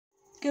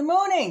Good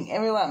morning,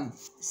 everyone.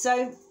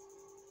 So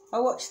I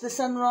watched the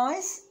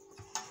sunrise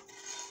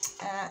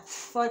at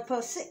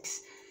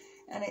 6:05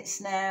 and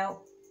it's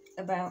now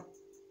about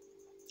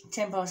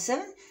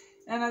 7:10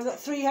 and I've got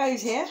 3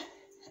 hoes here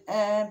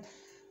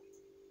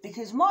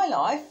because my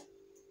life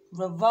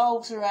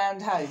revolves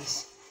around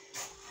hoes.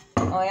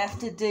 I have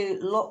to do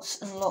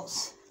lots and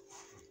lots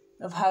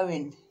of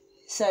hoeing.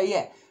 So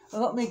yeah,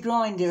 I've got my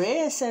grinder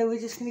here, so we're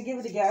just going to give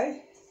it a go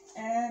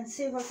and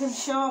see if I can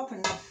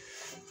sharpen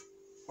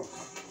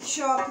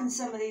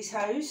some of these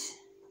hoes,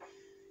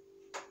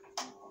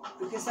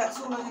 because that's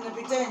all I'm going to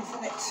be doing for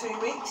the next 3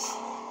 weeks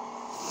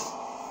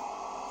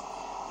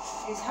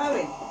is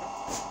hoeing.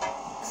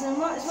 So I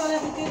might as well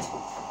have a good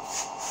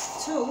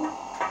tool.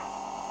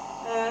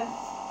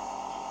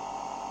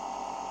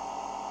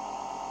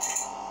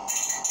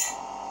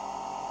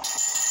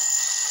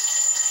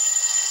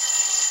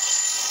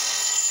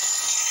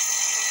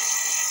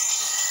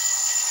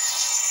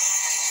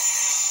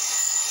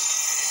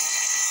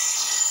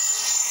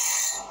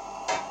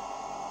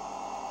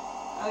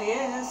 Oh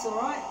yeah, that's all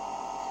right.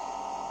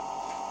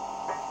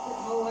 Bit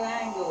more of an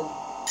angle.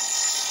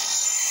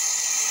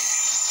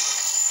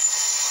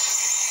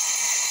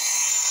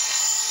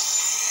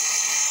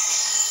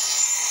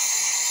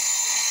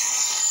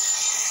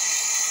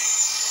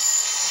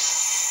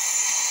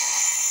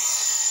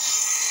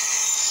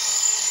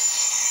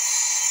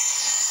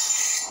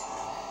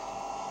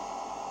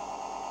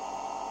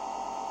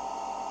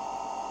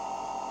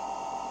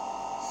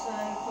 So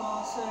far,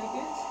 so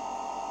good.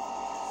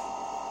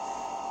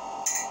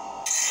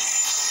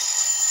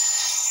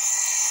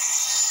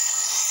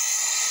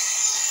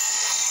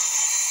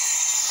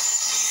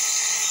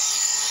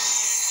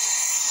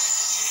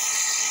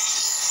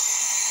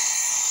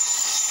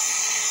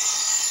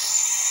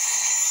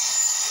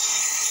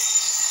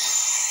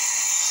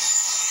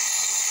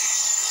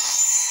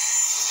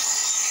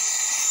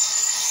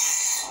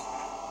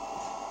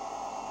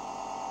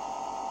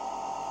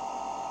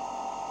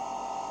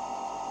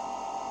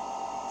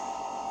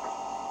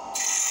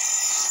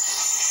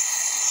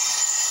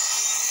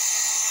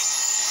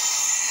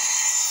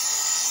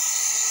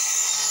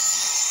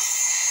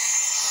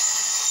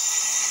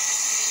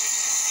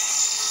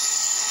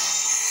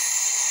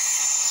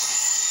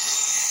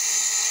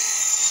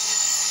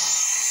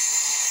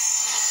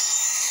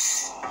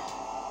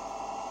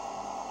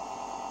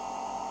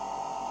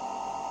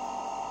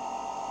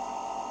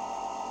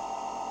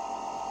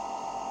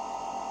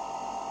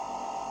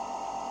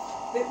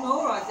 Bit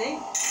more, I think.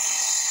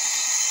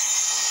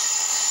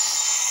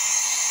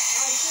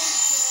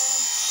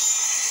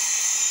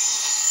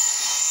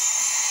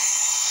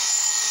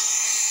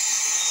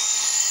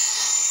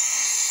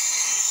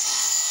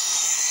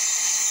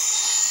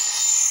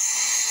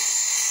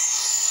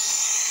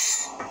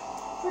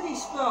 Pretty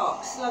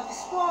sparks, like a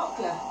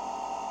sparkler.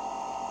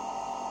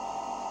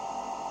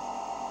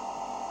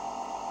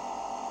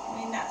 I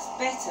mean, that's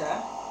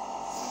better,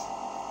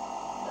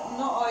 but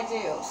not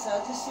ideal. So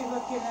I'll just see if I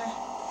can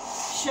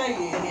show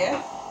you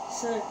here.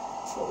 So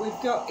what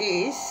we've got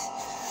is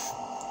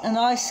a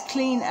nice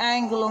clean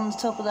angle on the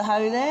top of the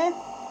hoe there.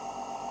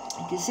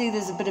 You can see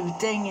there's a bit of a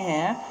ding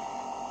here,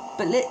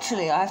 but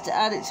literally I have to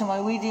add it to my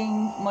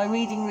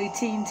reading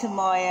routine, to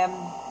my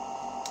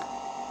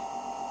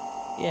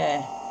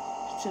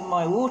to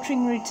my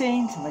watering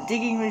routine, to my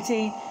digging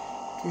routine,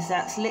 because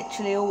that's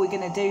literally all we're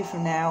going to do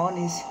from now on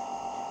is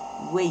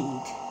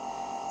weed.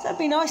 So it'd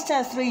be nice to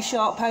have 3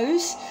 sharp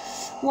hoes.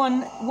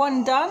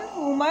 One done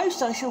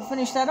almost. I shall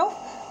finish that off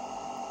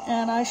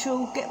and I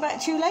shall get back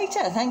to you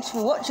later. Thanks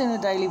for watching the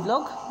daily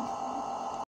vlog.